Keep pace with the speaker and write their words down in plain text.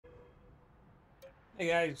Hey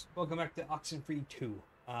guys, welcome back to Oxenfree 2.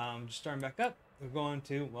 Just starting back up. We're going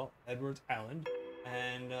to, well, Edward's Island.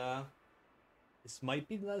 And this might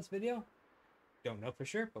be the last video. Don't know for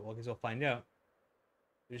sure, but we'll find out.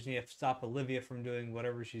 We just need to stop Olivia from doing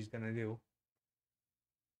whatever she's gonna do.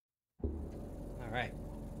 Alright.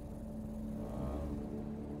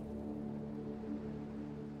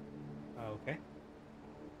 Okay.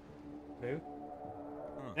 Boo.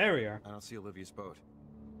 Huh. There we are. I don't see Olivia's boat.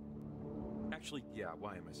 Actually, yeah,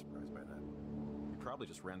 why am I surprised by that? You probably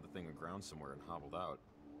just ran the thing aground somewhere and hobbled out.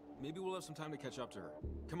 Maybe we'll have some time to catch up to her.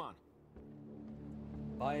 Come on.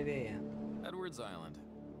 5 a.m. Edward's Island.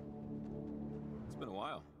 It's been a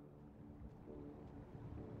while.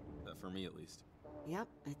 For me, at least. Yep,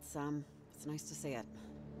 it's nice to see it.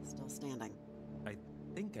 Still standing. I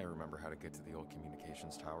think I remember how to get to the old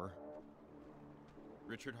communications tower.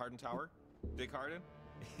 Richard Harden Tower? Dick Harden?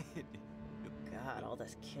 God, all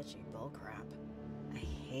this kitschy bullcrap. I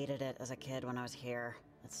hated it as a kid when I was here.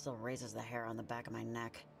 It still raises the hair on the back of my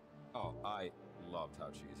neck. Oh, I loved how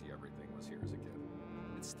cheesy everything was here as a kid.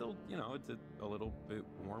 It's still, you know, it's a little bit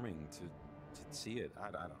warming to see it. I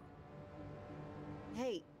don't know.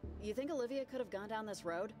 Hey, you think Olivia could have gone down this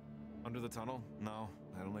road? Under the tunnel? No,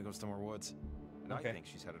 that only goes to more woods. And Okay. I think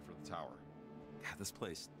she's headed for the tower. God, this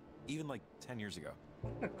place, even like 10 years ago, How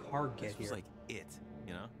did a car get this was here? like it,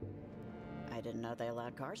 you know? I didn't know they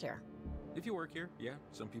allowed cars here. If you work here, yeah,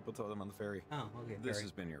 some people tow them on the ferry. Oh, okay. This Very.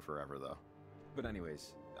 has been here forever, though. But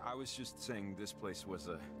anyways, I was just saying this place was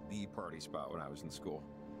the party spot when I was in school.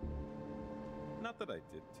 Not that I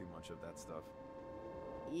did too much of that stuff.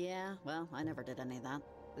 Yeah, well, I never did any of that.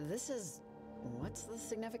 This is... What's the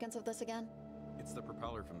significance of this again? It's the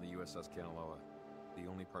propeller from the USS Kanaloa. The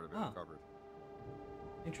only part of it Oh. recovered.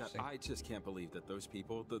 Interesting. I just can't believe that those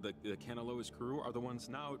people, the Kanaloa's crew, are the ones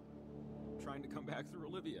now trying to come back through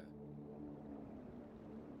Olivia.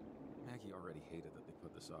 Maggie already hated that they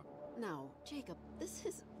put this up. No, Jacob, this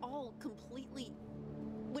is all completely...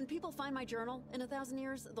 When people find my journal in 1,000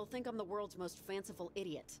 years, they'll think I'm the world's most fanciful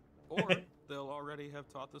idiot. Or they'll already have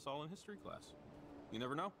taught this all in history class. You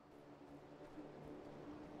never know.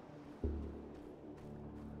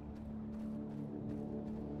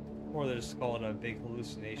 Or they just call it a big I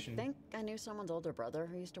hallucination. think I knew someone's older brother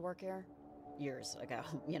who used to work here. Years ago,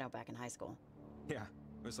 you know, back in high school. Yeah,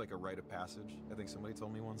 it was like a rite of passage, I think somebody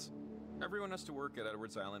told me once. Everyone has to work at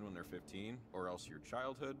Edward's Island when they're 15, or else your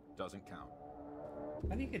childhood doesn't count.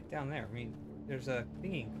 How do you get down there? I mean, there's a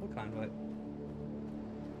thingy you can click on,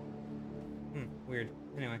 but... weird.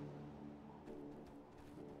 Anyway.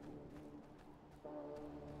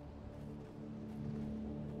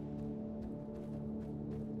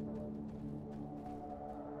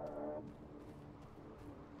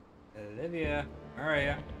 Olivia, where are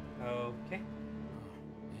ya? Okay.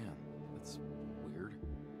 Oh, man, that's weird.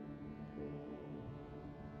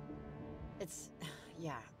 It's...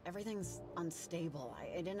 yeah, everything's unstable.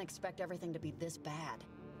 I didn't expect everything to be this bad.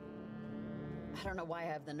 I don't know why I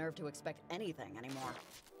have the nerve to expect anything anymore.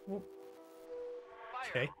 Fire.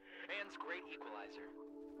 Okay. Man's great equalizer.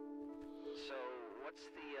 So, what's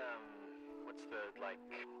the, like,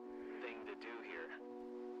 thing to do here?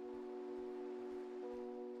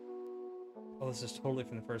 Oh, this is totally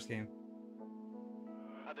from the first game.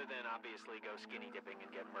 Other than obviously go skinny dipping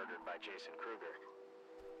and get murdered by Jason Kruger.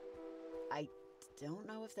 I don't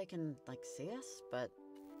know if they can, like, see us, but...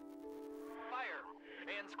 Fire.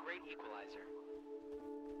 Man's great equalizer.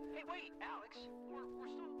 Hey, wait, Alex. We're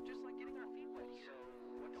still just, like, getting our feet wet. So,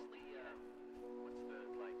 what's the,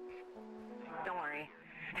 like, thing? Don't worry.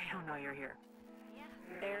 They don't know you're here.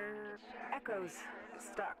 They're echoes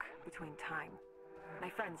stuck between time. My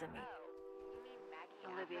friends and me.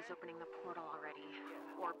 Olivia's opening the portal already.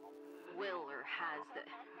 Or will or has.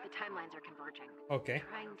 The timelines are converging. Okay.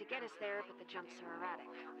 Trying to get us there, but the jumps are erratic.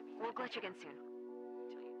 We'll glitch again soon.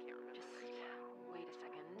 Just wait a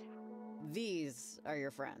second. These are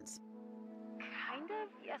your friends. Kind of,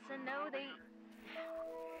 yes and no.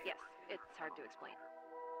 Yes, it's hard to explain.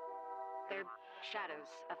 They're shadows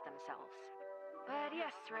of themselves. But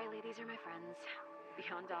yes, Riley, these are my friends.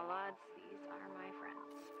 Beyond all odds, these are my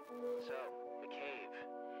friends. So, the cave.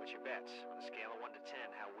 What's your bets? On a scale of 1 to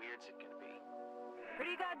 10, how weird's it gonna be?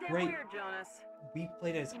 Pretty goddamn Great. weird, Jonas. We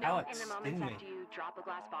played as You know, Alex, in the didn't moments we? after you drop a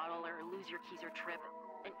glass bottle or lose your keys or trip,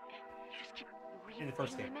 and you just keep In the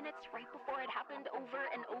first reliving game. the minutes right before it happened over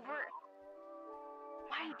and over.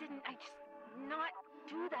 Why didn't I just not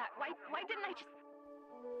do that? Why didn't I just...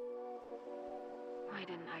 Why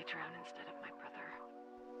didn't I drown instead of my brother?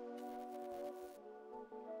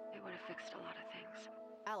 It would have fixed a lot of things.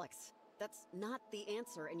 Alex, that's not the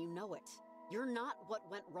answer, and you know it. You're not what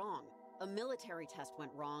went wrong. A military test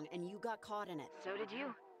went wrong, and you got caught in it. So did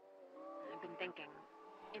you. I've been thinking.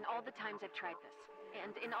 In all the times I've tried this,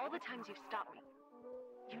 and in all the times you've stopped me,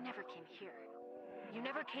 you never came here. You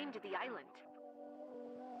never came to the island.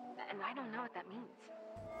 And I don't know what that means.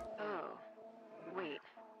 Oh, wait.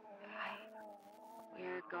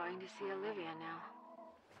 We're going to see Olivia now.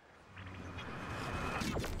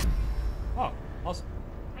 Oh, awesome.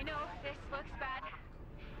 I know, this looks bad.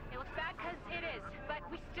 It looks bad because it is, but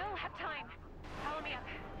we still have time. Follow me up.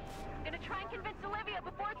 I'm gonna try and convince Olivia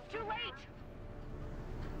before it's too late.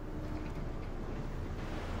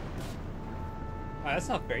 Oh, that's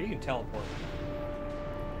not fair. You can teleport.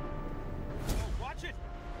 Oh, watch it!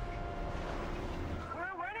 We're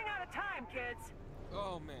running out of time, kids.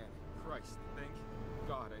 Oh man, Christ, thank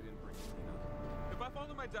God I didn't bring Tina. If I fall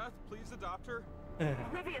to my death, please adopt her.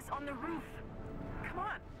 Olivia's on the roof. Come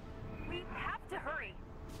on. We have to hurry.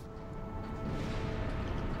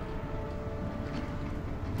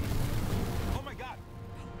 Oh my God!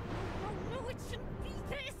 No, it shouldn't be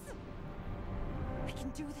this! I can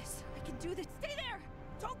do this. I can do this. Stay there!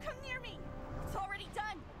 Don't come near me! It's already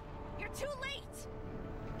done! You're too late!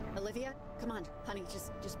 Olivia, come on, honey,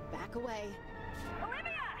 just back away.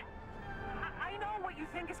 Olivia! I know what you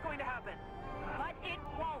think is going to happen, but it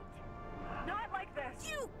won't. Not like this.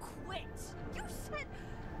 You quit! You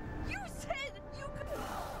said you could...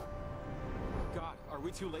 God, are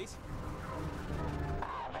we too late?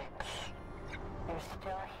 Alex, you're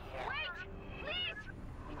still here. Wait! Please!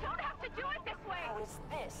 You don't have to do it this way! How is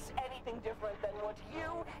this anything different than what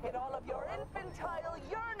you, in all of your infantile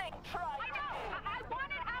yearning, tried? I know! I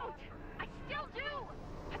want it out! I still do!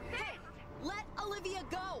 But this! Let Olivia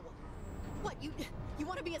go! What, you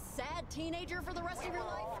want to be a sad teenager for the rest of your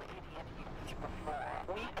life? Oh, idiot, you prefer.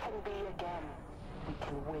 We can be again. We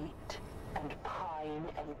can wait and pine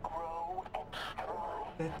and grow and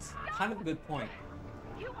strive. That's kind of a good point.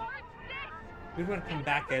 You aren't this! We want to come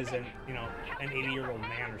back as an 80-year-old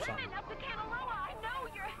man or something. Women of the Canaloa, I know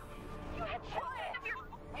you had children of your...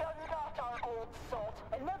 You're not our old salt,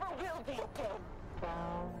 and never will be again.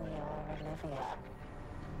 Now we are Olivia.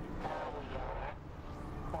 Now we are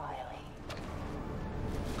Riley.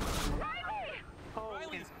 Riley! Oh,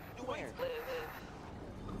 Riley, wait!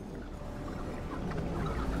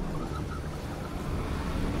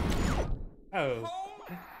 Oh.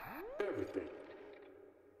 Everything.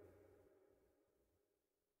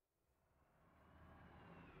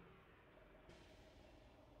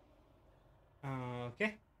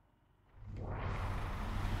 Okay.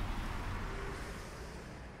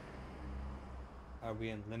 Are we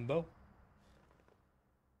in limbo?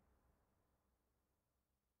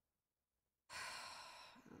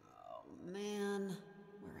 Oh, man.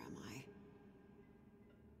 Where am I?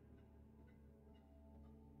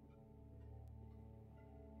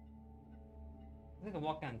 I think I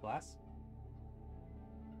walk on glass.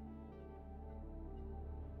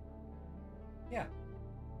 Yeah.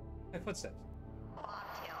 My footsteps.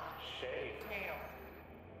 Shade.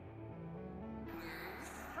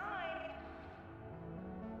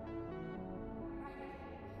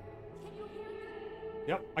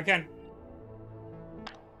 Yep, I can.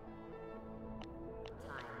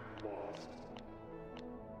 Lost.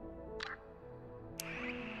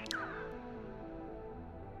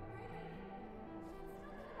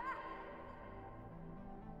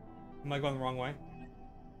 Am I going the wrong way?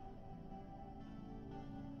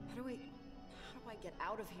 How do I get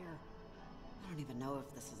out of here? I don't even know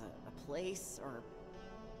if this is a place or...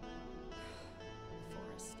 The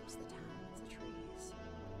forest is the town, it's the trees.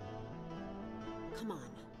 Come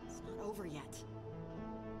on, it's not over yet.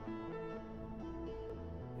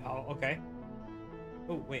 Oh, okay.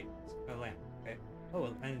 Oh, wait. It's a lamp. Okay.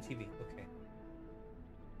 Oh, and a TV. Okay.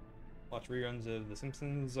 Watch reruns of The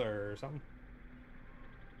Simpsons or something.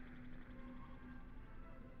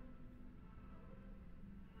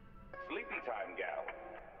 Sleepy time, gal.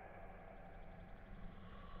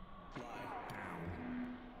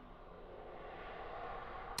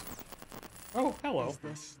 Oh, hello. Is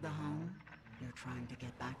this the home you're trying to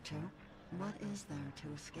get back to? What is there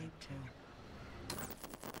to escape to?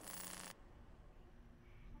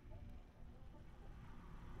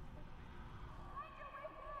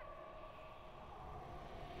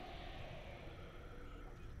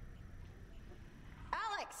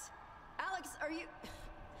 Alex! Alex,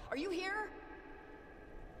 are you here?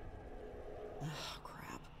 Oh,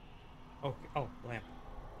 crap. Oh, lamp.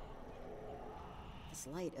 This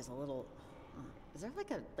light is a little... is there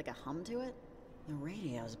like a hum to it? The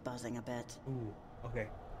radio's buzzing a bit. Ooh, okay.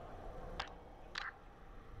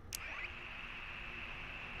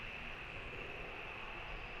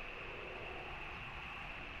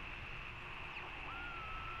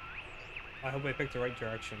 I hope I picked the right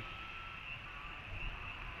direction.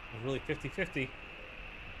 It was really 50-50.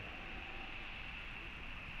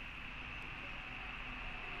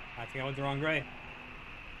 I think I went the wrong way.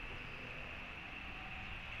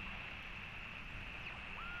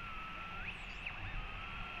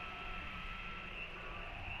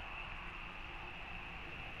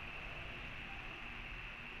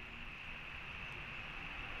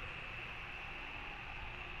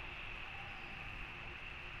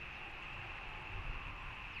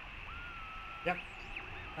 Yep.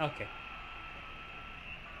 Okay.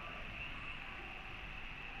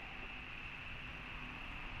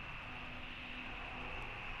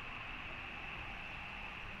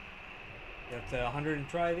 You have to 100 and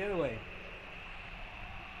try the other way.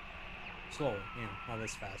 Slowly, you know, not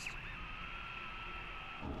this fast.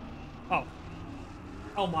 Oh.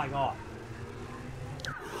 Oh my god.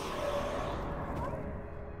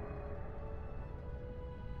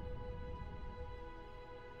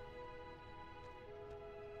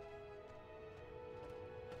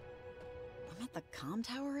 I'm at the comm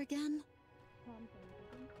tower again?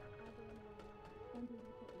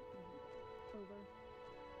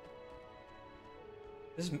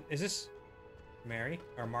 Is this Mary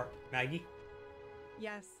or Maggie?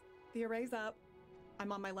 Yes, the array's up.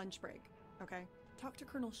 I'm on my lunch break, okay? Talk to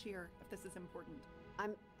Colonel Shear if this is important.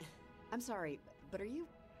 I'm sorry, but are you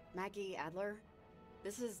Maggie Adler?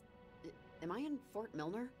 Am I in Fort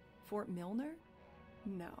Milner? Fort Milner?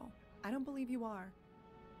 No, I don't believe you are.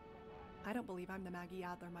 I don't believe I'm the Maggie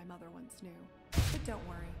Adler my mother once knew. But don't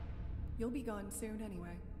worry, you'll be gone soon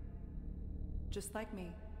anyway. Just like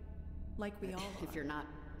me. Like we all are. If you're not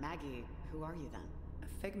Maggie, who are you then? A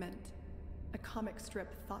figment. A comic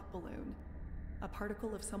strip thought balloon. A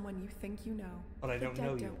particle of someone you think you know. But I don't know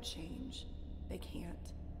you. The dead don't change. They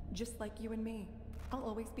can't. Just like you and me. I'll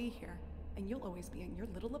always be here, and you'll always be in your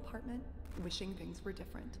little apartment, wishing things were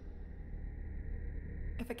different.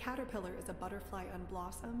 If a caterpillar is a butterfly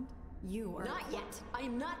unblossomed, you are— Not yet! I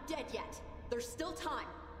am not dead yet! There's still time!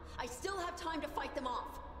 I still have time to fight them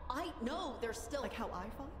off! I know there's still— Like how I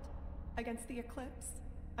fought? Against the eclipse?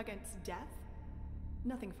 Against death?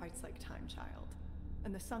 Nothing fights like time, child.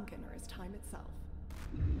 And the Sunkener is time itself.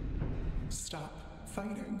 Stop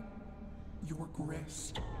fighting. Your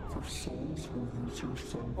grist for souls will lose your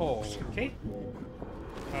soul. Oh, okay.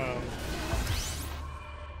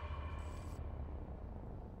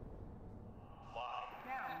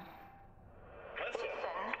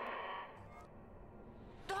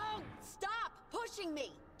 Oh, stop pushing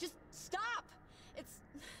me! Just stop!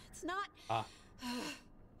 It's not—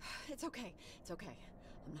 It's okay. It's okay.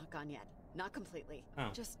 I'm not gone yet. Not completely. Oh.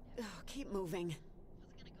 Just keep moving. I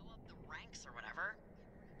was gonna go up the ranks or whatever.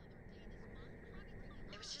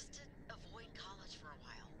 It was just to avoid college for a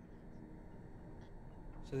while.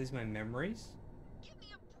 So these are my memories? Give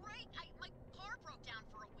me a break! My car broke down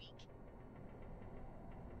for a week.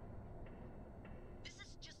 This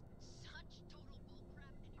is just such total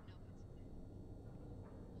bullcrap, and you know it.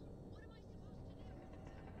 What am I supposed to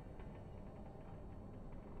do?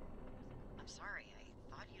 I'm sorry, I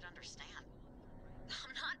thought you'd understand.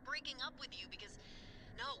 I'm not breaking up with you because—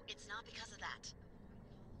 No, it's not because of that.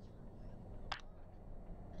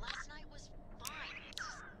 Last night was fine. It's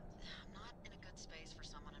just— I'm not in a good space for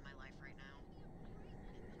someone in my life right now.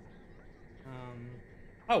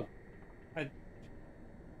 Oh.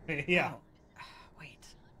 Yeah. Oh.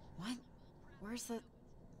 Wait. What? Where's the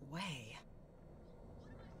way?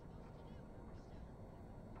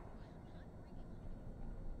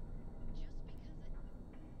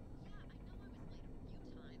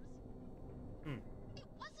 It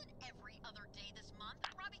wasn't every other day this month.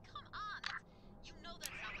 Robbie, come on. You know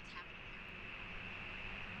that's not what's happening here.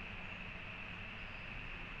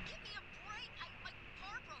 Give me a break. My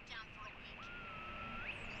car broke down for a week.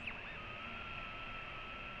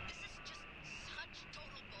 This is just such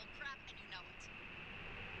total bullcrap, and you know it.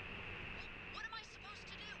 Well, what am I supposed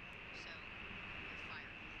to do? So, you're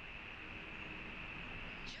fired.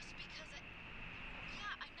 Just because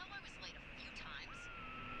Yeah, I know I was late a few times.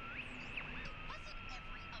 It wasn't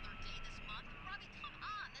every other day this month. Robbie, come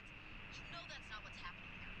on. You know that's not what's happening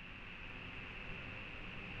here.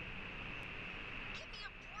 Give me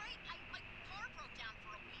a break. My car broke down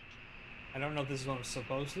for a week. I don't know if this is what I'm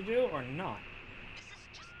supposed to do or not. This is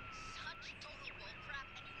just such total bullcrap,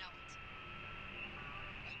 and you know it.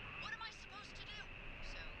 Well, what am I supposed to do?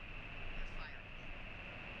 So, you're fired.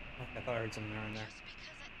 Okay, I thought I heard something around there. Just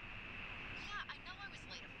because Yeah, I know I was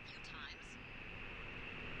late a few times.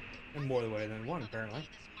 And more the way than one, apparently.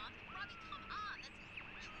 This month. Robbie, come on.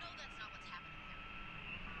 You know that's not what's happening here.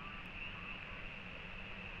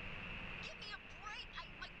 Give me a break.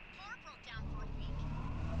 My car broke down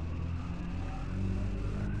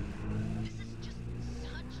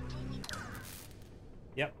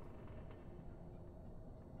Yep.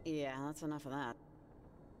 Yeah, that's enough of that.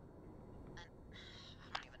 And I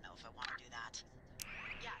don't even know if I want to do that.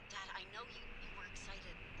 Yeah, Dad, I know you were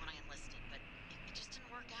excited when I enlisted, but it just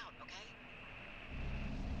didn't work out, okay?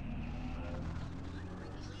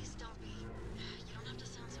 Please don't be. You don't have to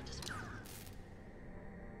sound so disappointed.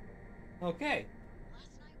 Okay.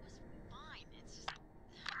 Last night was fine. It's just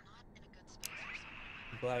I'm not in a good space for someone in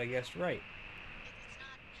my I'm life. glad I guessed right. It's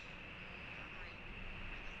not great, really.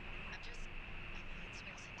 I need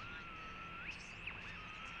space and time to just figure things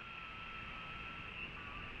out.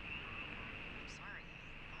 I'm sorry.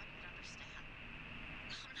 I thought you'd understand.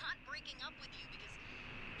 I'm not breaking up with you because...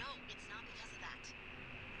 No, it's not because of that.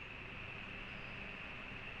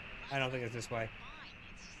 I don't think it's this way. Fine.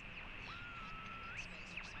 It's just I'm not in a good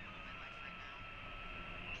space for someone in my life right now.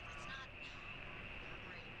 It's not great,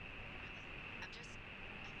 really. I need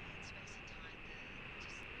space and time to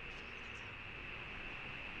just figure things out.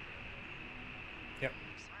 Yep.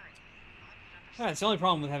 I'm sorry. I thought you'd understand. That's the only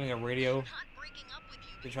problem with having a radio I'm not breaking up with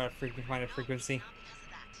you to try to find a frequency. not because of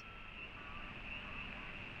that.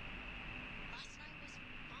 Last night was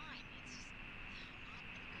fine. It's just I'm not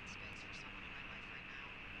in a good space for someone in my life right now.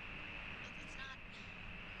 It's not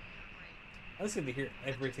great. I was good to hear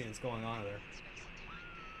everything that's going on there. Space and time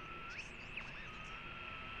to just figure things out.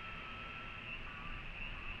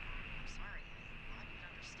 I'm sorry. I thought you'd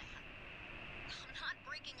understand. I'm not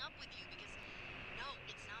breaking up with you because... No,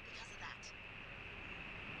 it's not because of that.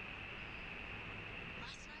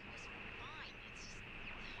 Last night was fine. It's just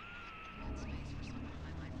I'm not in a good space for someone in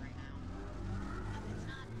my life right now. It's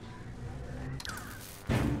not...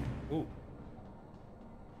 Ooh.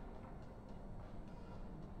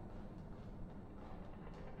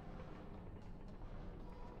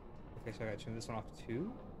 Okay, so I gotta turn this one off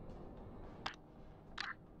too.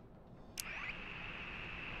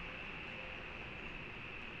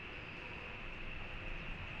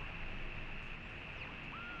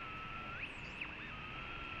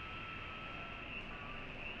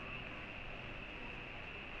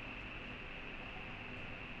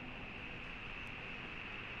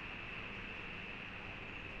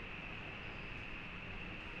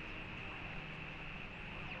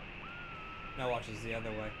 Now watch this the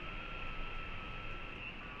other way.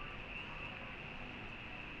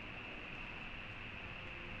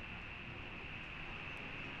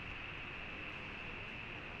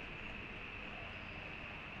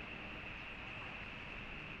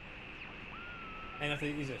 And I have to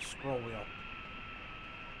use a scroll wheel.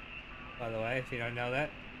 By the way, if you don't know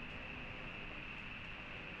that.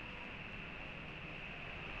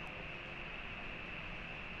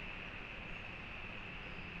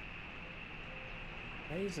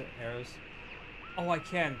 Can I use the arrows? Oh, I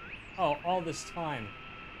can. Oh, all this time.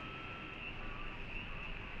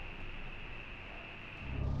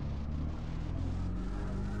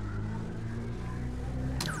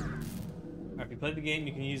 Alright, if you play the game,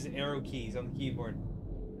 you can use the arrow keys on the keyboard.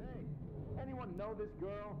 Hey, anyone know this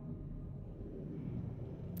girl?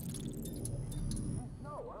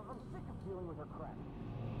 No, I'm sick of dealing with her crap.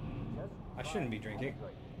 Just I shouldn't be drinking.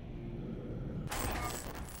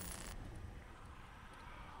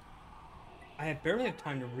 I barely have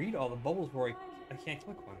time to read all the bubbles before I can't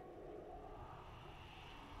click one.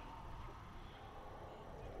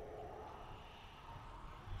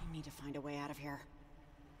 I need to find a way out of here.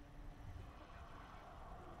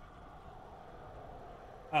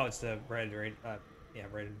 Oh, it's the red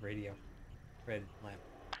radio. Red lamp.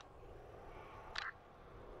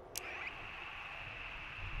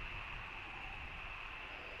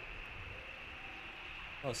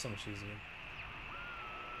 Oh, so much easier.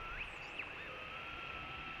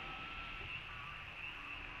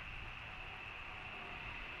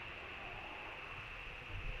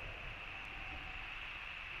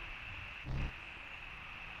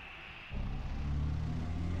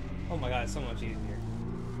 Oh my god, it's so much easier.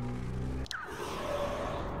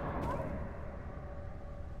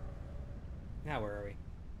 Now where are we?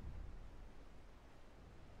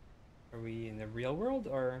 Are we in the real world,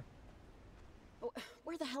 or? Oh,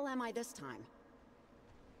 where the hell am I this time?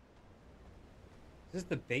 Is this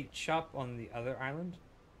the bait shop on the other island?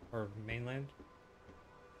 Or mainland?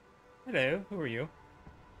 Hello, who are you?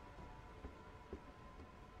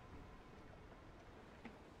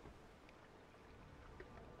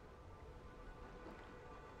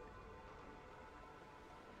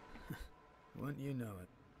 Wouldn't you know it?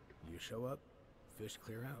 You show up, fish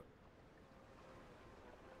clear out.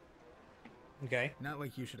 Okay. Not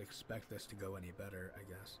like you should expect this to go any better, I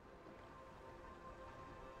guess.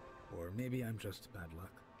 Or maybe I'm just bad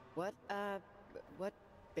luck. What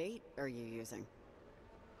bait are you using?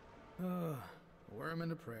 A worm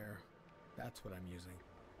and a prayer. That's what I'm using.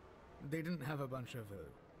 They didn't have a bunch of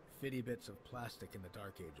fitty bits of plastic in the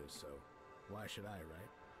Dark Ages, so why should I, right?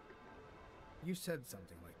 You said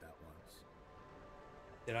something like that once.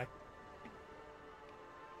 Did I?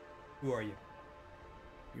 Who are you?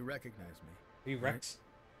 You recognize me. Are you Rex?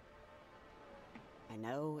 I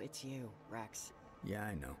know it's you, Rex. Yeah,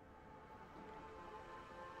 I know.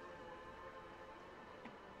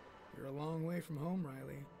 You're a long way from home,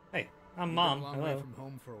 Riley. Hey, I'm You've Mom. been a long Hello. way from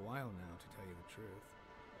home for a while now, to tell you the truth.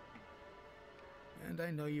 And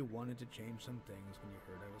I know you wanted to change some things when you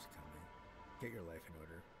heard I was coming. Get your life in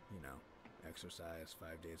order, you know. Exercise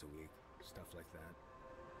 5 days a week, stuff like that.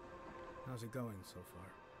 How's it going so far?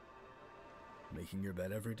 Making your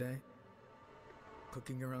bed every day?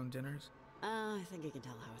 Cooking your own dinners? I think you can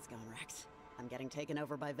tell how it's going, Rex. I'm getting taken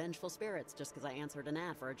over by vengeful spirits just because I answered an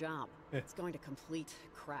ad for a job. It's going to complete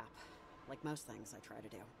crap, like most things I try to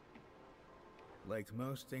do. Like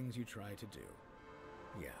most things you try to do.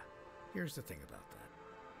 Yeah, here's the thing about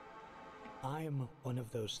that. I'm one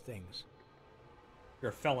of those things.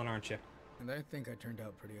 You're a felon, aren't you? And I think I turned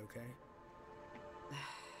out pretty okay.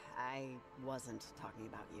 I wasn't talking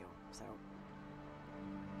about you, so...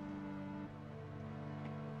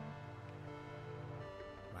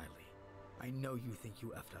 Riley, I know you think you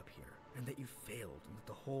effed up here, and that you failed, and that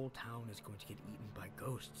the whole town is going to get eaten by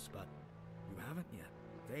ghosts, but you haven't yet.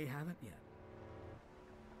 They haven't yet.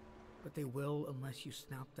 But they will unless you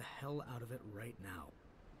snap the hell out of it right now.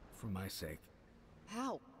 For my sake.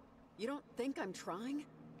 How? You don't think I'm trying?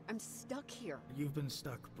 I'm stuck here. You've been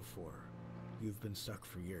stuck before. You've been stuck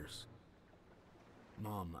for years.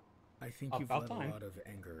 Mom, I think you've let a lot of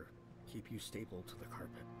anger keep you stapled to the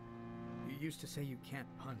carpet. You used to say you can't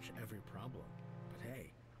punch every problem, but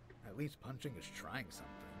hey, at least punching is trying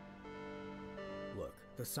something. Look,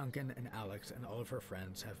 the Sunken and Alex and all of her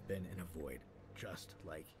friends have been in a void, just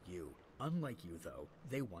like you. Unlike you, though,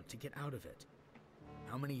 they want to get out of it.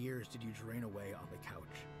 How many years did you drain away on the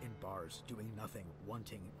couch, in bars, doing nothing,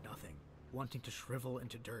 wanting nothing, wanting to shrivel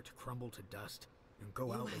into dirt, crumble to dust, and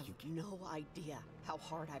go out like you can? You have no idea how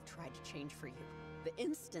hard I've tried to change for you. The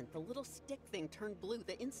instant the little stick thing turned blue,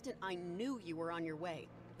 the instant I knew you were on your way,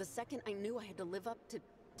 the second I knew I had to live up to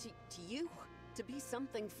you, to be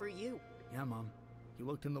something for you. Yeah, Mom. You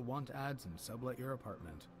looked in the want ads and sublet your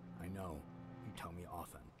apartment. I know. You tell me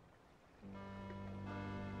often.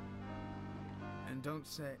 And don't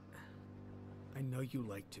say... I know you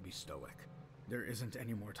like to be stoic. There isn't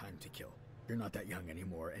any more time to kill. You're not that young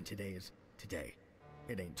anymore, and today is today.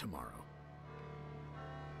 It ain't tomorrow.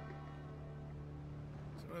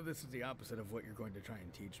 So this is the opposite of what you're going to try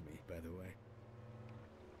and teach me, by the way.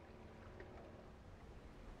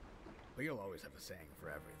 But you'll always have a saying for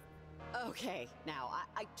everything. Okay, now,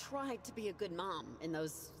 I tried to be a good mom in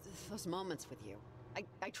those moments with you.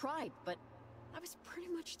 I tried, but I was pretty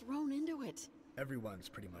much thrown into it. Everyone's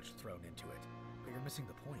pretty much thrown into it, but you're missing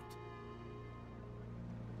the point.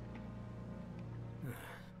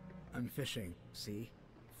 I'm fishing, see?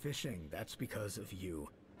 Fishing, that's because of you.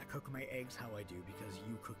 I cook my eggs how I do because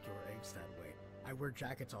you cook your eggs that way. I wear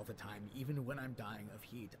jackets all the time, even when I'm dying of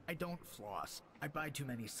heat. I don't floss. I buy too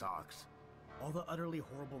many socks. All the utterly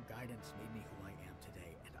horrible guidance made me who I am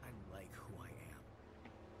today, and I like who I am.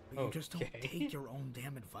 But you just don't take your own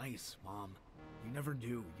damn advice, Mom. You never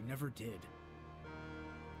do. You never did.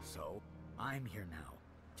 So, I'm here now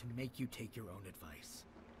to make you take your own advice.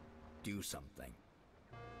 Do something.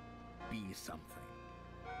 Be something.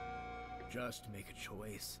 Just make a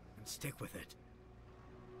choice and stick with it.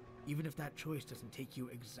 Even if that choice doesn't take you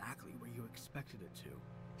exactly where you expected it to.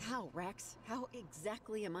 How, Rex? How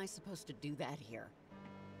exactly am I supposed to do that here?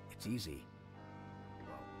 It's easy.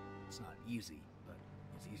 Well, it's not easy, but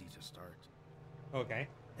it's easy to start. Okay.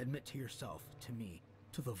 Admit to yourself, to me,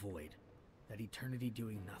 to the void, that eternity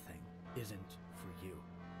doing nothing isn't for you.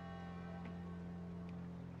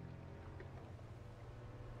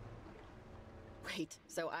 Wait,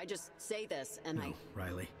 so I just say this and No,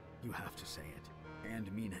 Riley, you have to say it.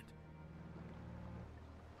 And mean it.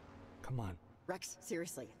 Come on. Rex,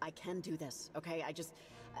 seriously, I can do this, okay? I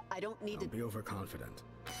don't need to... Don't be overconfident.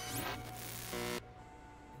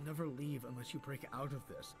 You'll never leave unless you break out of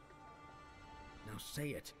this. Now say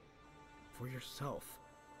it. For yourself.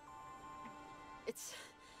 It's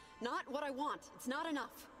not what I want. It's not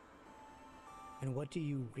enough. And what do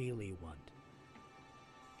you really want?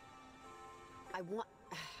 I want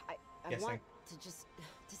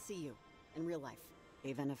to see you in real life.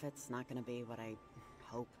 Even if it's not gonna be what I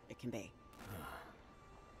hope it can be.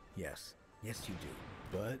 Yes. Yes, you do.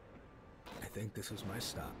 But I think this is my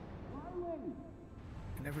stop.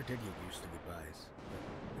 I never did get used to goodbyes,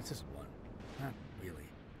 but this is one. Not really.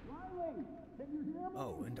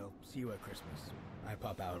 Oh, and I'll see you at Christmas. I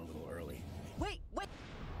pop out a little early. Wait!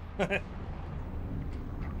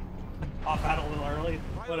 Pop out a little early?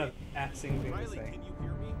 What a assing thing to say. Can you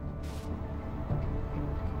hear me?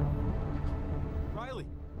 Riley!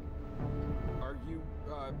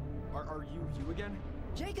 Are you again?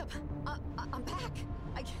 Jacob! I'm back!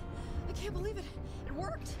 I can't believe it! It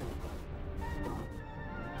worked!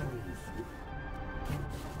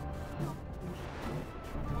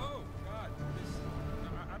 Oh, God.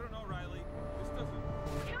 I don't know, Riley. This doesn't...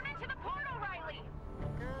 Tune into the portal, Riley!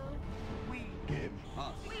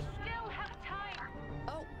 We still have time!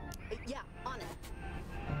 Oh, yeah, on it.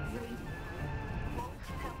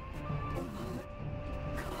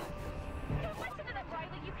 Don't listen to them,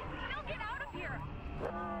 Riley! You can still get out of here!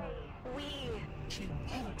 We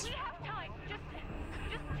have time!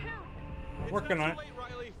 Just two! Working on it. Wait,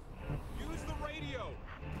 Riley. Use the radio.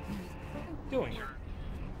 Doing it.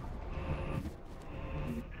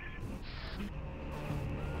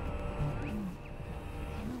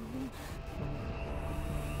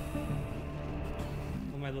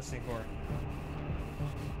 What am I listening for?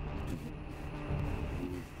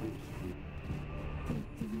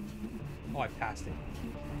 Oh, I passed it.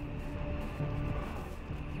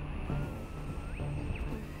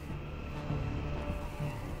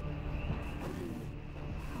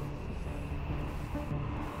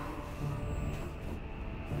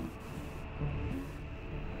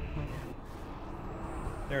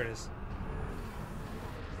 There it is.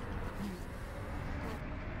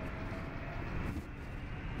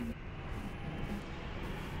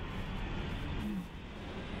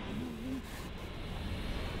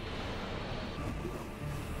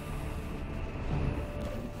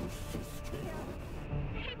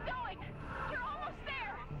 Keep going! You're almost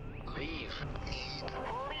there! leave.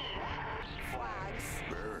 Flags.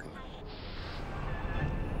 Burn.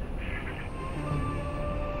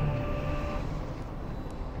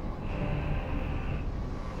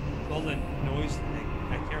 Well, the noise thing,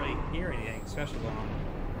 I can't really hear anything special going on.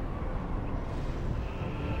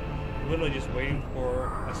 I'm literally just waiting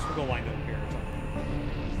for a circle line to appear or something.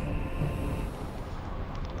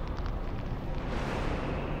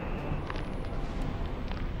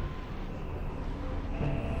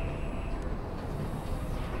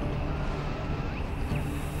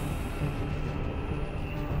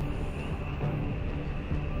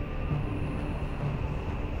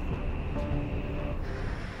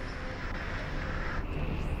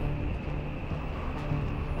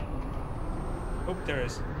 Oh, there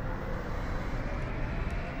is.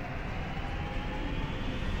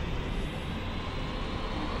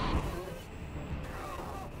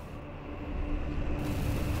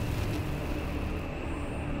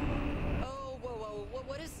 Oh, whoa.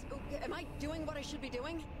 What is... Am I doing what I should be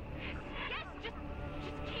doing? Yes, just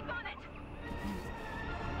keep on it.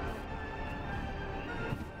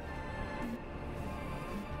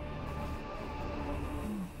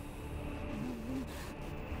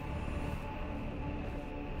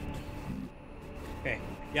 Okay,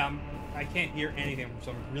 yeah, I can't hear anything,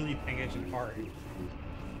 so I'm really paying attention hard.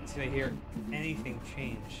 See if I hear anything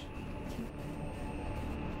change.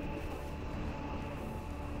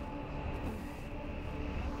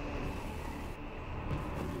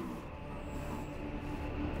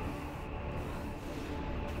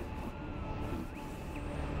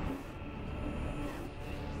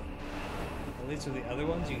 At least with the other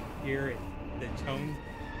ones, you can hear it, the tone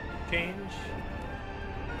change.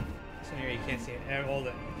 So here you can't see it. All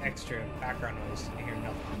the extra background noise. You hear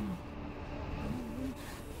nothing.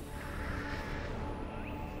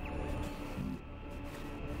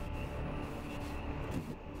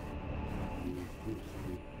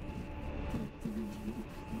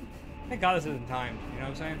 Thank God this isn't timed. You know what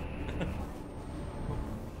I'm saying?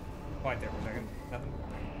 Quiet there for a second. Nothing.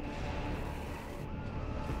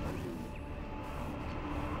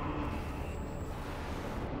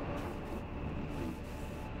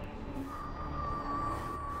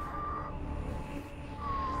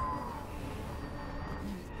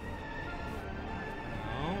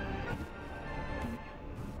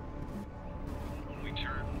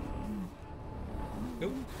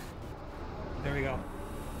 Oop. There we go.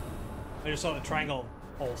 I just saw the triangle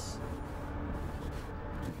pulse.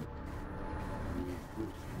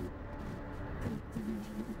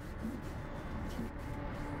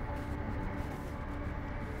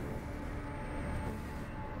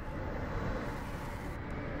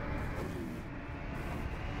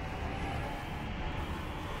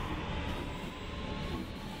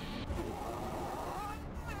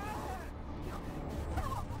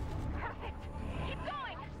 Perfect. Keep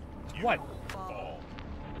going. What? Fall.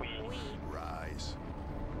 We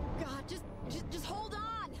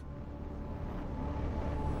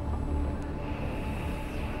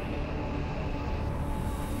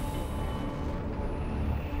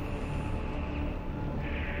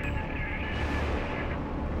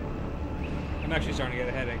I'm actually starting to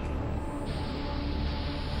get a headache.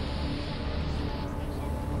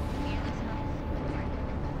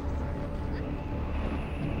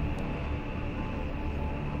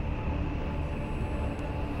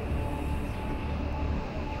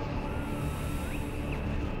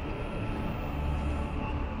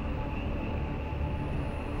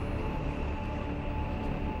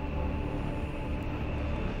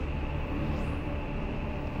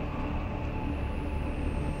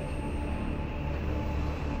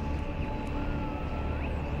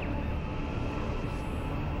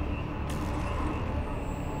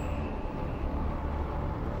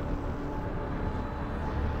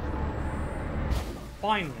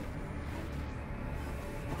 Finally.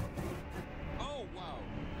 Oh wow,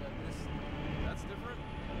 that's different.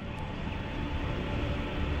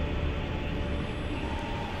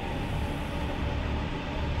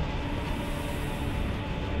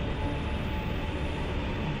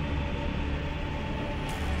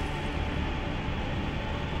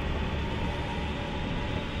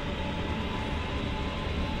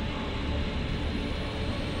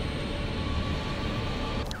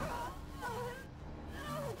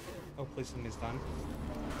 Hopefully something is done.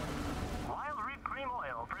 Wild Rip Cream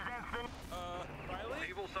Oil presents the... Riley?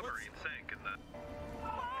 Naval submarine sank in the...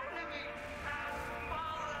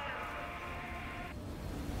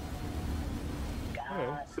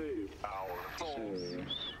 Hello. Save our souls.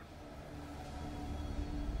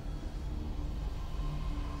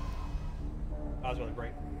 That was really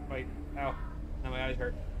bright. Wait. Ow. Now my eyes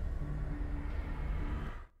hurt.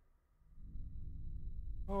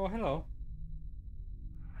 Oh, hello.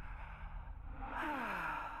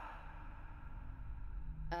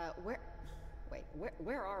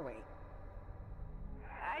 Where are we?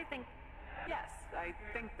 I think... Yes, I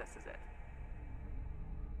think this is it.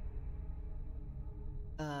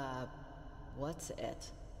 What's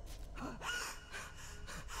it?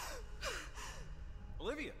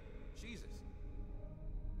 Olivia! Jesus.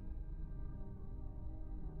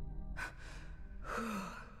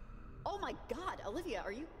 Oh my God, Olivia,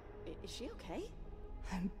 are you... Is she okay?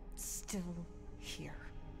 I'm still here.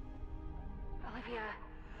 Olivia,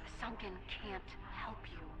 the Sunken can't help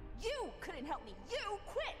you. You couldn't help me. You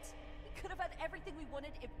quit! We could have had everything we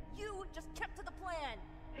wanted if you just kept to the plan.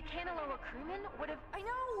 The Canaloa crewmen would have... I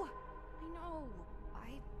know!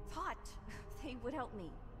 I thought they would help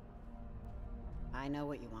me. I know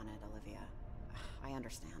what you wanted, Olivia. I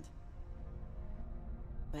understand.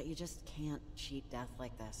 But you just can't cheat death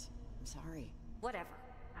like this. I'm sorry. Whatever.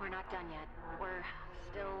 We're not done yet. We're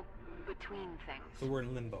still between things. So we're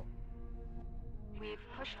in limbo. We've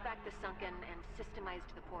pushed back the Sunken and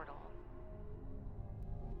systemized the portal.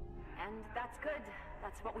 And that's good.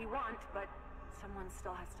 That's what we want, but someone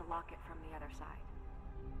still has to lock it from the other side.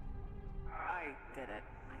 I did it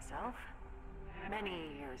myself.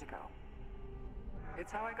 Many years ago.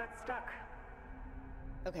 It's how I got stuck.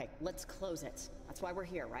 Okay, let's close it. That's why we're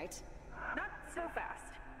here, right? Not so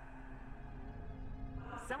fast.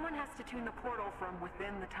 Someone has to tune the portal from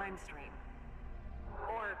within the time stream.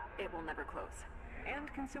 Or it will never close.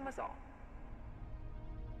 And consume us all.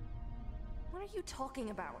 What are you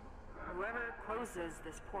talking about? Whoever closes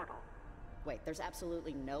this portal. Wait, there's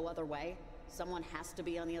absolutely no other way? Someone has to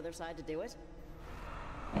be on the other side to do it?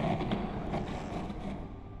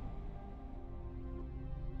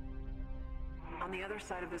 On the other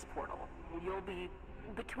side of this portal, you'll be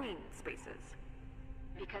between spaces.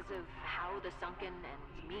 Because of how the Sunken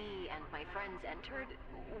and me and my friends entered,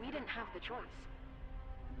 we didn't have the choice.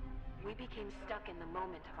 We became stuck in the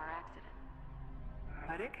moment of our accident.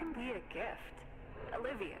 But it can be a gift.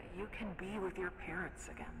 Olivia, you can be with your parents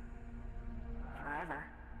again. Forever.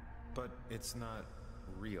 But it's not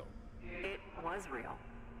real. It was real.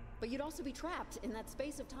 But you'd also be trapped in that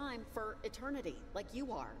space of time for eternity, like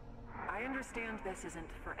you are. I understand this isn't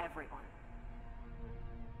for everyone.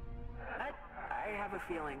 But I have a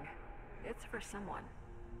feeling it's for someone.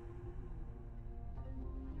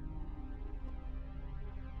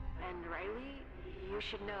 And Riley, you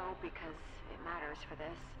should know because it matters for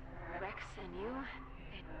this. Rex and you,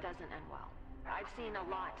 it doesn't end well. I've seen a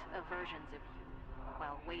lot of versions of you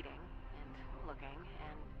while waiting and looking,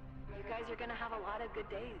 and you guys are gonna have a lot of good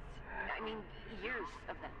days. I mean, years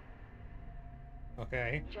of them.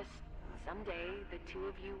 Okay. Just someday, the two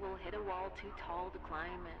of you will hit a wall too tall to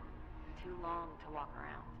climb and too long to walk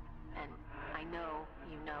around. And I know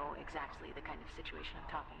you know exactly the kind of situation I'm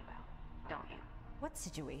talking about, don't you? What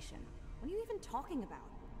situation? What are you even talking about?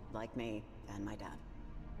 Like me and my dad.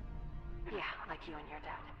 Yeah, like you and your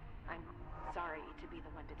dad. I'm sorry to be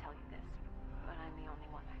the one to tell you this, but I'm the only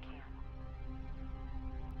one that can.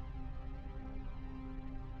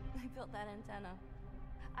 I built that antenna.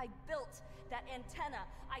 I built that antenna.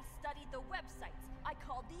 I studied the websites. I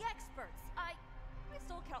called the experts. I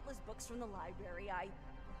stole countless books from the library. I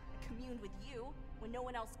communed with you when no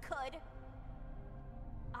one else could.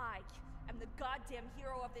 I am the goddamn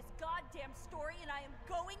hero of this goddamn story, and I am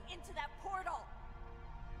going into that portal.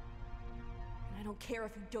 And I don't care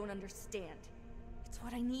if you don't understand. It's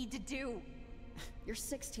what I need to do. You're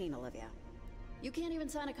 16, Olivia. You can't even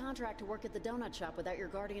sign a contract to work at the donut shop without your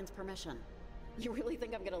guardian's permission. You really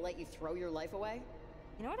think I'm gonna let you throw your life away?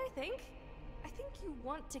 You know what I think? I think you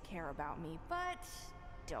want to care about me, but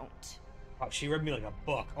don't. Wow, she read me like a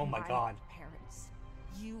book. Oh my god. Parents,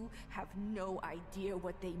 you have no idea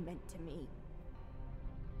what they meant to me.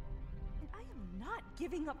 And I am not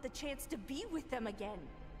giving up the chance to be with them again.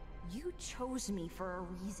 You chose me for a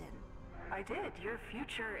reason. I did. Your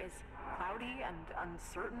future is cloudy and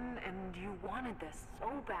uncertain, and you wanted this so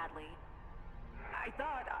badly. I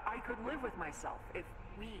thought I could live with myself if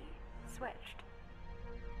we switched.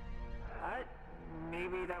 But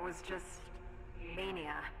maybe that was just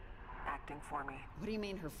mania acting for me. What do you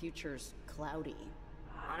mean her future's cloudy?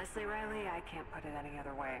 Honestly, Riley, I can't put it any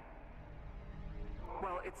other way.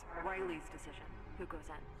 Well, it's Riley's decision who goes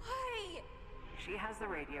in. Why? She has the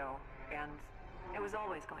radio, and it was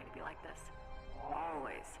always going to be like this.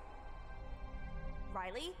 Always.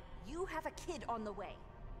 Riley, you have a kid on the way.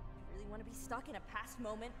 You really want to be stuck in a past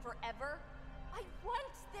moment forever? I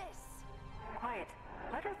want this! Quiet.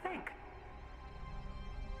 Let her think.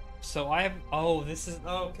 So I have. Oh, this is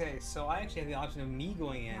okay. So I actually have the option of me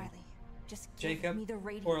going in. Riley, just give Jacob me the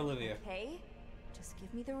radio, or Olivia. Okay? Just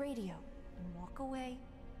give me the radio and walk away.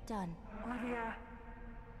 Done. Olivia.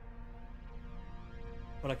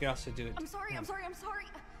 But I could also do it. I'm sorry. I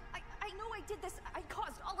know I did this. I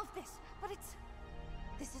caused all of this, but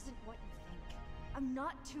this isn't what you think. I'm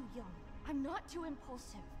not too young. I'm not too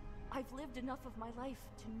impulsive. I've lived enough of my life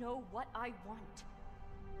to know what I want.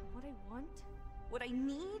 And what I want, what I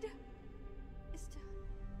need, is to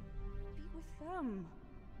be with them.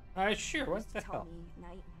 Sure. What the Tell hell? me at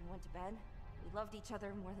night when we went to bed, we loved each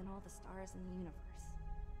other more than all the stars in the universe.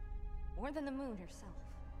 More than the moon herself.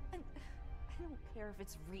 And I don't care if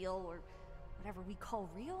it's real or whatever we call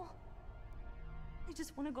real. I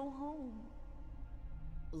just want to go home.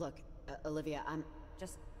 Look, Olivia, I'm...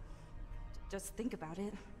 Just think about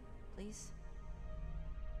it, please.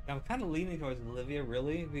 I'm kind of leaning towards Olivia,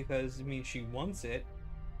 really, because I mean she wants it.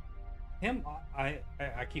 Him, I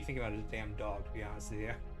keep thinking about his damn dog. To be honest with you,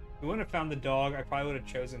 if we wouldn't have found the dog, I probably would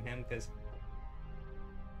have chosen him because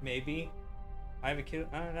maybe I have a kid.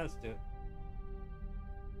 Let's do it.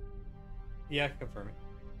 Yeah, confirm it.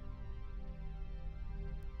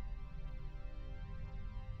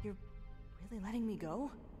 You're really letting me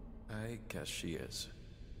go? I guess she is.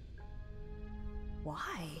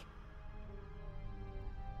 Why?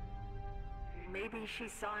 Maybe she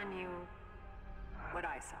saw in you what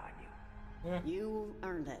I saw in you. Yeah. You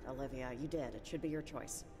earned it, Olivia. You did. It should be your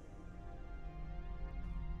choice.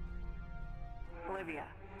 Olivia,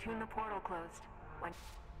 tune the portal closed. When...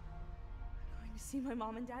 I'm going to see my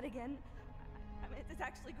mom and dad again. I mean, it's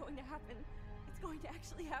actually going to happen. It's going to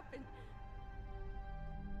actually happen.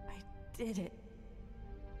 I did it.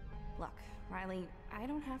 Look, Riley, I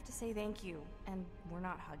don't have to say thank you, and we're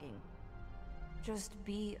not hugging. Just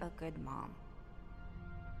be a good mom.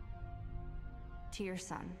 To your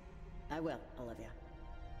son. I will, Olivia.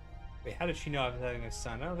 Wait, how did she know I was having a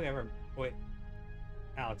son? I don't think I ever. Wait,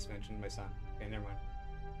 Alex mentioned my son. Okay, never mind.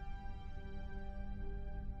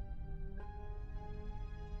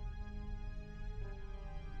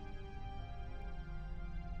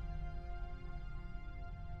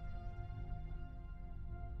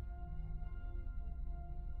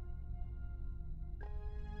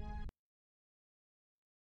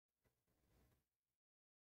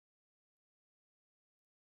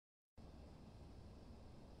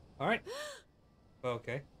 All right.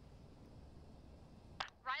 Okay.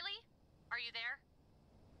 Riley, are you there?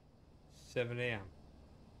 7 a.m.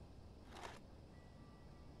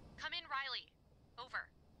 Come in, Riley. Over.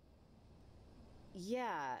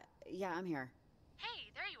 Yeah, I'm here.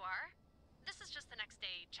 Hey, there you are. This is just the next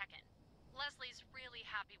day check-in. Leslie's really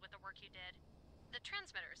happy with the work you did. The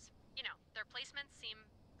transmitters, you know, their placements seem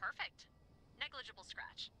perfect. Negligible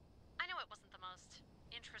scratch. I know it wasn't the most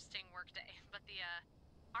interesting workday, but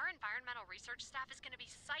our environmental research staff is going to be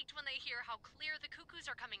psyched when they hear how clear the cuckoos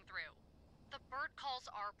are coming through. The bird calls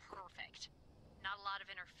are perfect. Not a lot of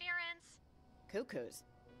interference. Cuckoos,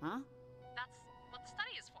 huh? That's what the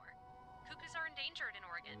study is for. Cuckoos are endangered in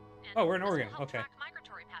Oregon. And Oh, we're in this will Oregon. help Okay. track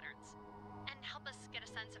migratory patterns and help us get a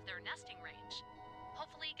sense of their nesting range.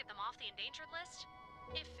 Hopefully get them off the endangered list,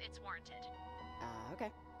 if it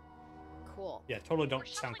cool. Yeah, totally don't We're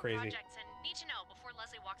sound shuttling crazy. projects and need to know before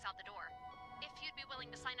Leslie walks out the door. If you'd be willing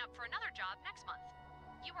to sign up for another job next month.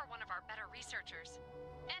 You are one of our better researchers.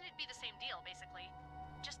 And it'd be the same deal, basically.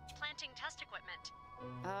 Just planting test equipment.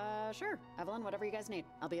 Sure. Evelyn, whatever you guys need.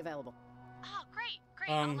 I'll be available. Oh, great.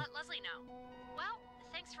 I'll let Leslie know. Well,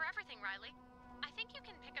 thanks for everything, Riley. I think you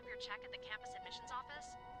can pick up your check at the campus admissions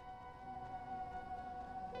office.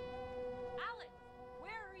 Alex,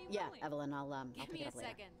 where are you Yeah, going? Evelyn, I'll Give pick me it a up later.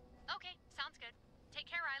 second. Okay, sounds good. Take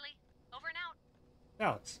care, Riley. Over and out.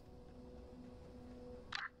 Alex.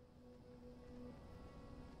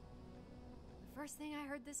 The first thing I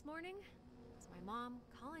heard this morning was my mom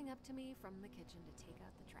calling up to me from the kitchen to take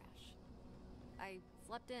out the trash. I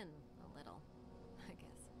slept in a little, I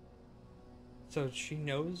guess. So she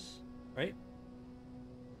knows, right?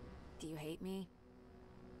 Do you hate me?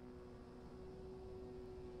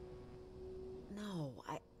 No,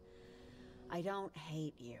 I don't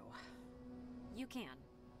hate you. You can.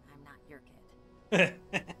 I'm not your kid.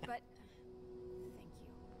 But thank you.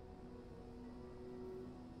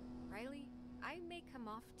 Riley, I may come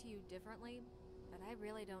off to you differently, but I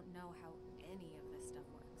really don't know how any of this stuff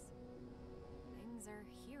works. Things are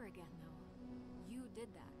here again, though. You did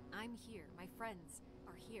that. I'm here. My friends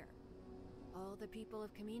are here. All the people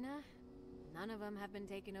of Kamina, none of them have been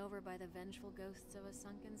taken over by the vengeful ghosts of a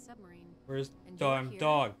sunken submarine. Where's And damn you're here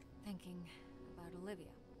dog? Thinking about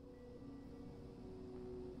Olivia.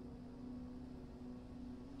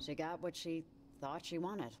 She got what she thought she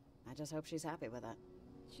wanted. I just hope she's happy with it.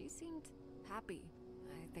 She seemed happy.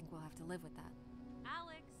 I think we'll have to live with that.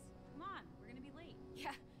 Alex, come on, we're gonna be late.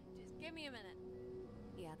 Yeah, just give me a minute.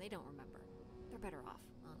 Yeah, they don't remember. They're better off,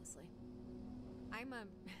 honestly. I'm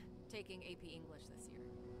taking AP English this year.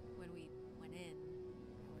 When we went in,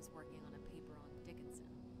 I was working on a paper on Dickinson.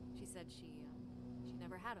 She said she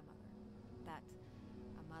never had a mother. That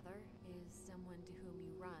a mother is someone to whom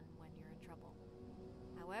you run when you're in trouble.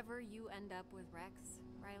 However you end up with Rex,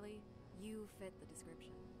 Riley, you fit the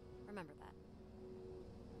description. Remember that.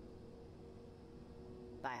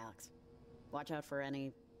 Bye, Alex. Watch out for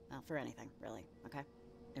anything, really, okay?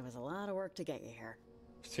 It was a lot of work to get you here.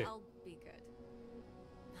 I'll be good.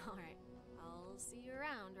 All right. I'll see you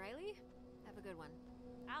around, Riley. Have a good one.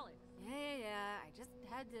 Alex. Yeah. I just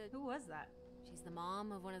had to... Who was that? She's the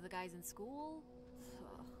mom of one of the guys in school.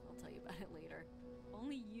 I'll tell you about it later.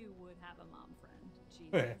 Only you would have a mom friend.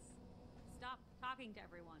 Jesus. Okay. Stop talking to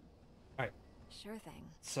everyone. Alright. Sure thing.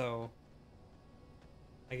 So,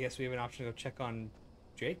 I guess we have an option to go check on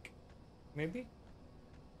Jake? Maybe?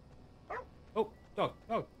 Oh, dog.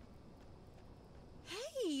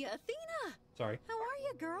 Hey, Athena! Sorry. How are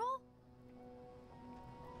you, girl?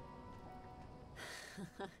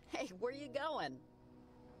 Hey, where you going?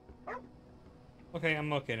 Okay,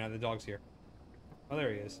 I'm okay now. The dog's here. Oh,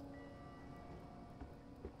 there he is.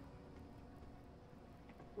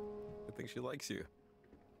 I think she likes you.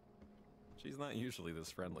 She's not usually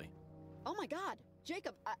this friendly. Oh my god,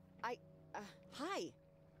 Jacob, hi.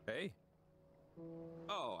 Hey?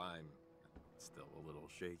 Oh, I'm still a little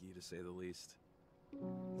shaky, to say the least.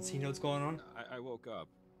 Does he know what's going on? I woke up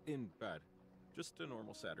in bed. Just a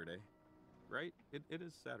normal Saturday. Right? It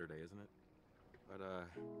is Saturday, isn't it? But,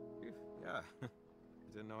 yeah. I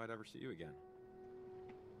didn't know I'd ever see you again.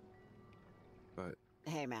 But...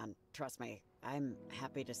 Hey, man, trust me. I'm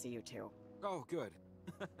happy to see you, too. Oh, good.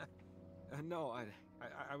 No,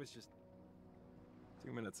 I was just...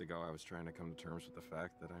 2 minutes ago, I was trying to come to terms with the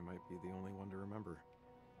fact that I might be the only one to remember.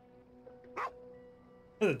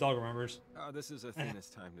 The dog remembers. This is Athena's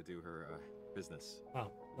time to do her, business.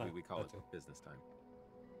 Oh, we call it too. business time.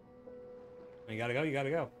 When you gotta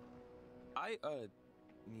go. I,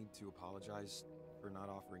 need to apologize for not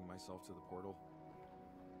offering myself to the portal.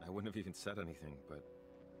 I wouldn't have even said anything, but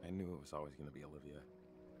I knew it was always going to be Olivia.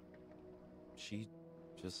 She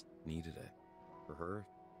just needed it. For her,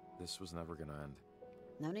 this was never going to end.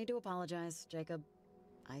 No need to apologize, Jacob.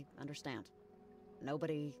 I understand.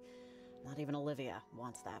 Nobody, not even Olivia,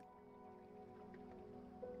 wants that.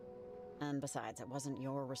 And besides, it wasn't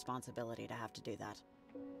your responsibility to have to do that.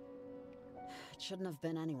 It shouldn't have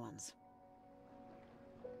been anyone's.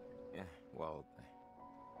 Yeah, well,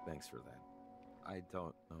 thanks for that. I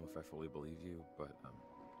don't know if I fully believe you, but,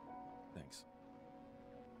 thanks.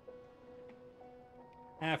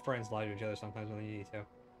 Friends lie to each other sometimes when they need to.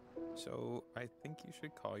 So, I think you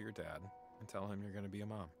should call your dad and tell him you're going to be a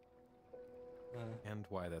mom. And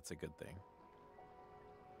why that's a good thing.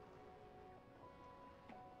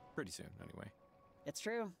 Pretty soon, anyway. It's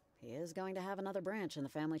true. He is going to have another branch in the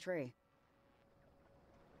family tree.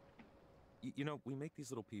 You know, we make these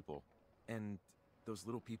little people, and those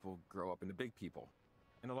little people grow up into big people.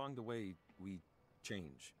 And along the way, we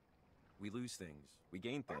change. We lose things. We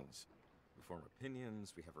gain things. We form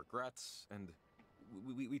opinions. We have regrets. And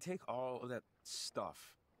we take all of that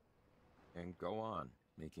stuff and go on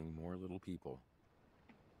making more little people.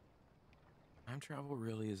 Time travel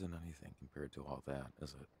really isn't anything compared to all that,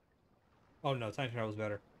 is it? Oh no, time travel's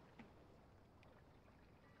better.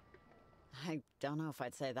 I don't know if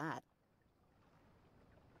I'd say that.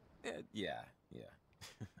 Yeah.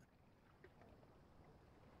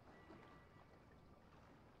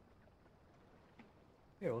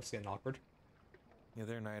 Yeah, well, it's getting awkward. The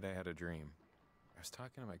other night I had a dream. I was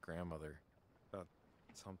talking to my grandmother about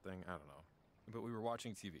something, I don't know. But we were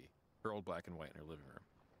watching TV, her old black and white in her living room.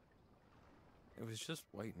 It was just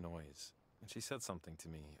white noise. And she said something to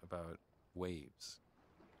me about waves.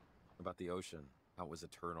 About the ocean, how it was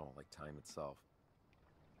eternal, like time itself.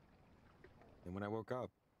 And when I woke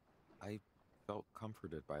up, I felt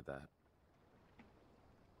comforted by that.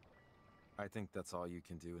 I think that's all you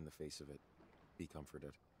can do in the face of it. Be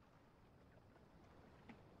comforted.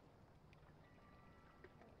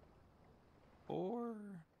 Or...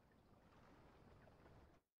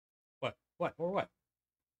 What? What? Or what?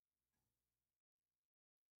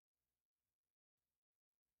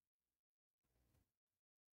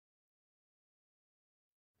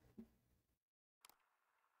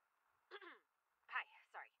 Hi,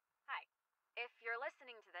 sorry. Hi. If you're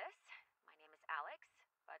listening to this, my name is Alex,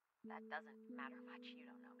 but that doesn't matter much. You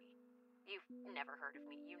don't know me. You've never heard of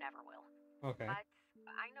me. You never will. Okay. But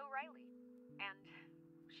I know Riley, and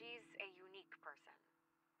she's a unique person.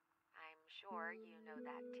 I'm sure you know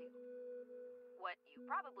that too. What you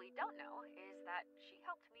probably don't know is that she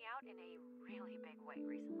helped me out in a really big way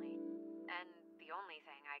recently. And the only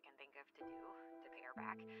thing I can think of to do to pay her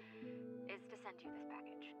back is to send you this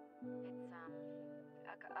package. It's,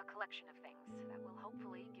 a collection of things that will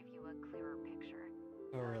hopefully give you a clearer picture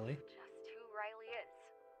Oh, really? of just who Riley is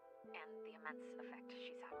and the immense effect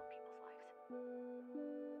she's had on people's lives.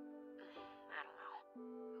 I don't know.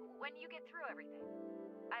 When you get through everything,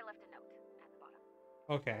 I left a note at the bottom.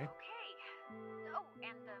 Okay. Okay. Oh,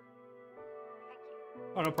 and, thank you.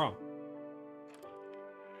 Oh, no problem.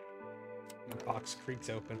 The box creaks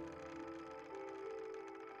open.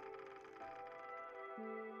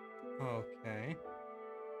 Okay.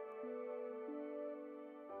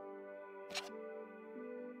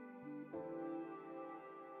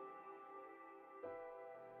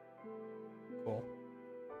 Cool.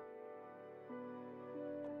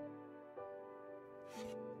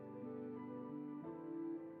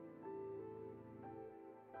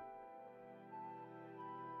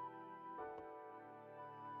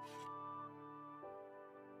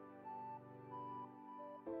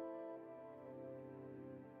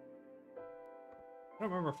 I don't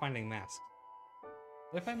remember finding masks.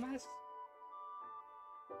 Did I find masks?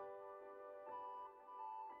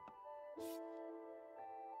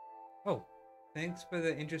 Oh, thanks for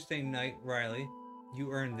the interesting night, Riley. You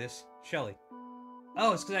earned this, Shelly.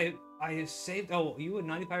 Oh, it's because I saved. Oh, you and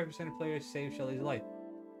 95% of players saved Shelly's life.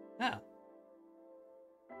 Ah.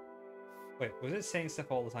 Wait, was it saying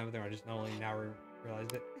stuff all the time with her? I just only now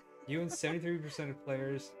realized it. You and 73% of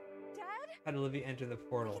players Dad? had Olivia enter the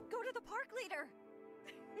portal. Go to the park later.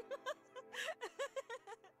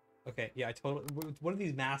 Okay, yeah, I totally. What do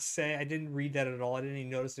these masks say? I didn't read that at all. I didn't even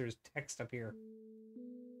notice there was text up here.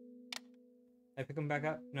 I pick them back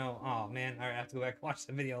up? No. Oh man, alright, I have to go back and watch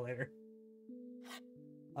the video later.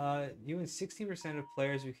 You and 60% of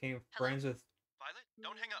players became friends with. Violet,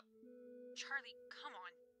 don't hang up. Charlie, come on.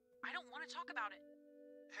 I don't want to talk about it.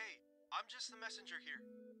 Hey, I'm just the messenger here.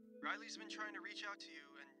 Riley's been trying to reach out to you,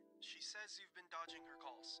 and she says you've been dodging her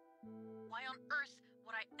calls. Why on earth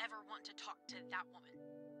would I ever want to talk to that woman?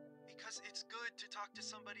 Because it's good to talk to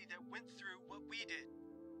somebody that went through what we did.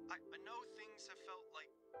 I know things have felt like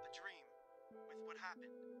a dream with what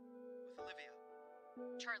happened with Olivia.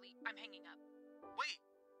 Charlie, I'm hanging up. Wait!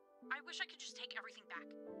 I wish I could just take everything back.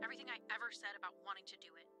 Everything I ever said about wanting to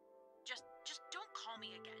do it. Just don't call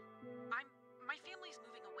me again. My family's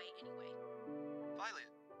moving away anyway. Violet.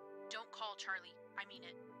 Don't call Charlie. I mean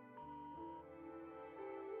it.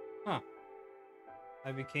 Huh.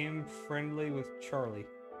 I became friendly with Charlie.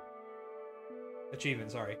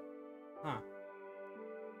 Achievement, sorry. Huh.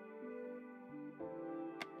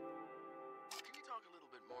 Can you talk a little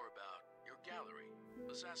bit more about your gallery,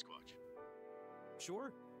 the Sasquatch?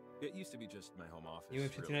 Sure. It used to be just my home office. You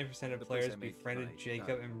and 59% of players befriended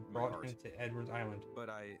Jacob and brought him to Edwards Island. But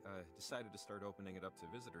I decided to start opening it up to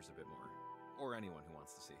visitors a bit more. Or anyone who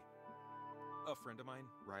wants to see. A friend of mine,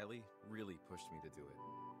 Riley, really pushed me to do it.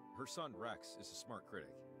 Her son, Rex, is a smart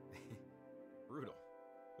critic. Brutal,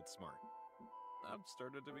 but smart. I've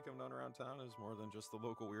started to become known around town as more than just the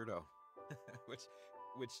local weirdo, which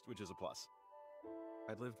is a plus.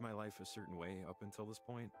 I'd lived my life a certain way up until this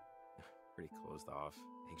point, pretty closed off,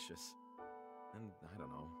 anxious, and I don't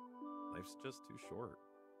know, life's just too short,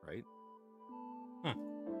 right? Huh.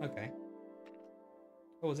 Okay.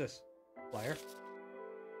 What was this? Flyer?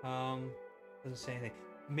 Doesn't say anything.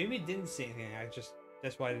 Maybe it didn't say anything.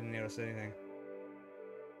 That's why I didn't notice anything.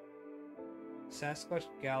 Sasquatch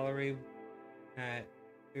Gallery at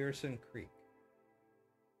Pearson Creek.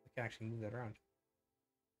 I can actually move that around.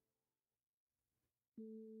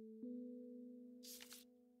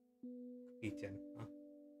 Cookie tin. Huh?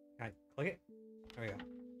 Can I click it? There we go.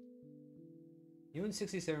 You and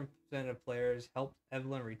 67% of players helped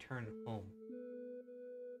Evelyn return home.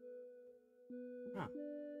 Huh.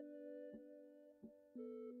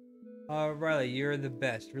 Riley, you're the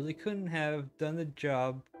best. Really couldn't have done the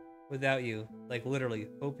job without you. Like, literally.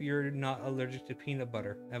 Hope you're not allergic to peanut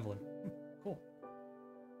butter. Evelyn. Cool.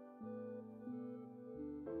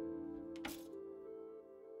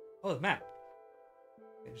 Oh, the map.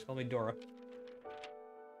 Okay, just call me Dora.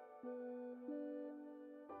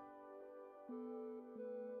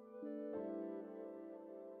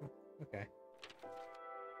 Okay.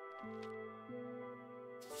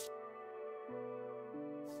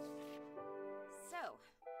 So,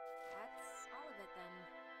 that's all of it then.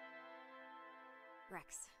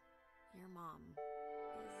 Rex, your mom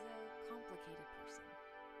is a complicated person.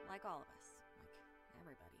 Like all of us. Like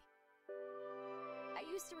everybody. I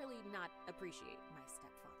used to really not appreciate my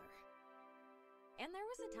stepfather. And there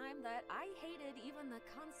was a time that I hated even the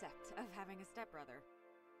concept of having a stepbrother.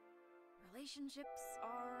 Relationships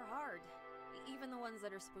are hard. Even the ones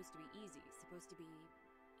that are supposed to be easy, supposed to be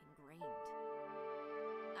ingrained.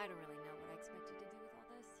 I don't really know what I expected to do with all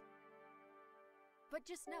this. But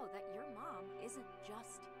just know that your mom isn't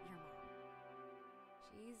just your mom.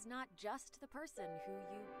 She's not just the person who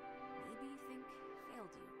you maybe think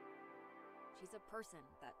failed you. She's a person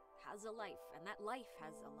that has a life, and that life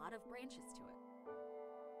has a lot of branches to it.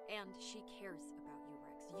 And she cares about you,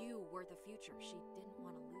 Rex. You were the future she didn't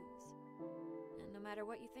want to lose. And no matter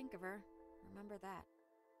what you think of her, remember that.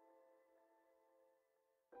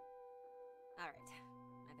 Alright,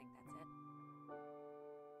 I think that's it.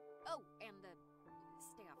 Oh, and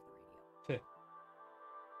stay off the radio.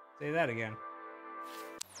 Say that again.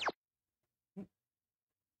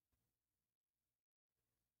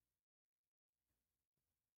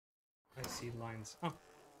 I see lines. Oh,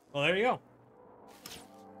 well, there you go.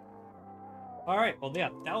 All right, well, yeah,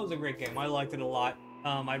 that was a great game. I liked it a lot.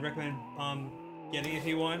 I'd recommend getting it if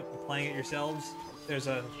you want, playing it yourselves. There's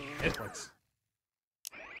a Netflix.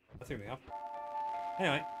 That threw me off.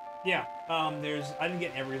 Anyway, yeah, I didn't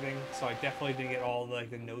get everything, so I definitely didn't get all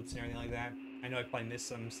the notes and everything like that. I know I probably missed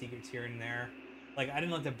some secrets here and there. Like, I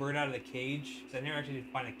didn't let the bird out of the cage, so I never actually did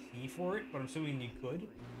find a key for it, but I'm assuming you could.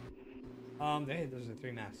 Hey, those are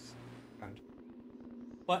 3 masks. Found.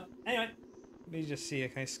 But, anyway, let me just see.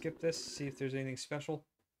 Can I skip this? See if there's anything special.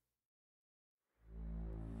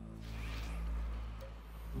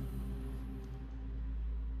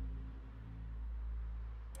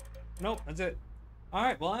 Nope, that's it.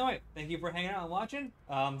 Alright, well, anyway, thank you for hanging out and watching.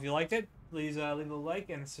 If you liked it, please leave a like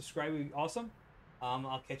and subscribe. Would be awesome.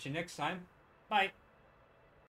 I'll catch you next time. Bye.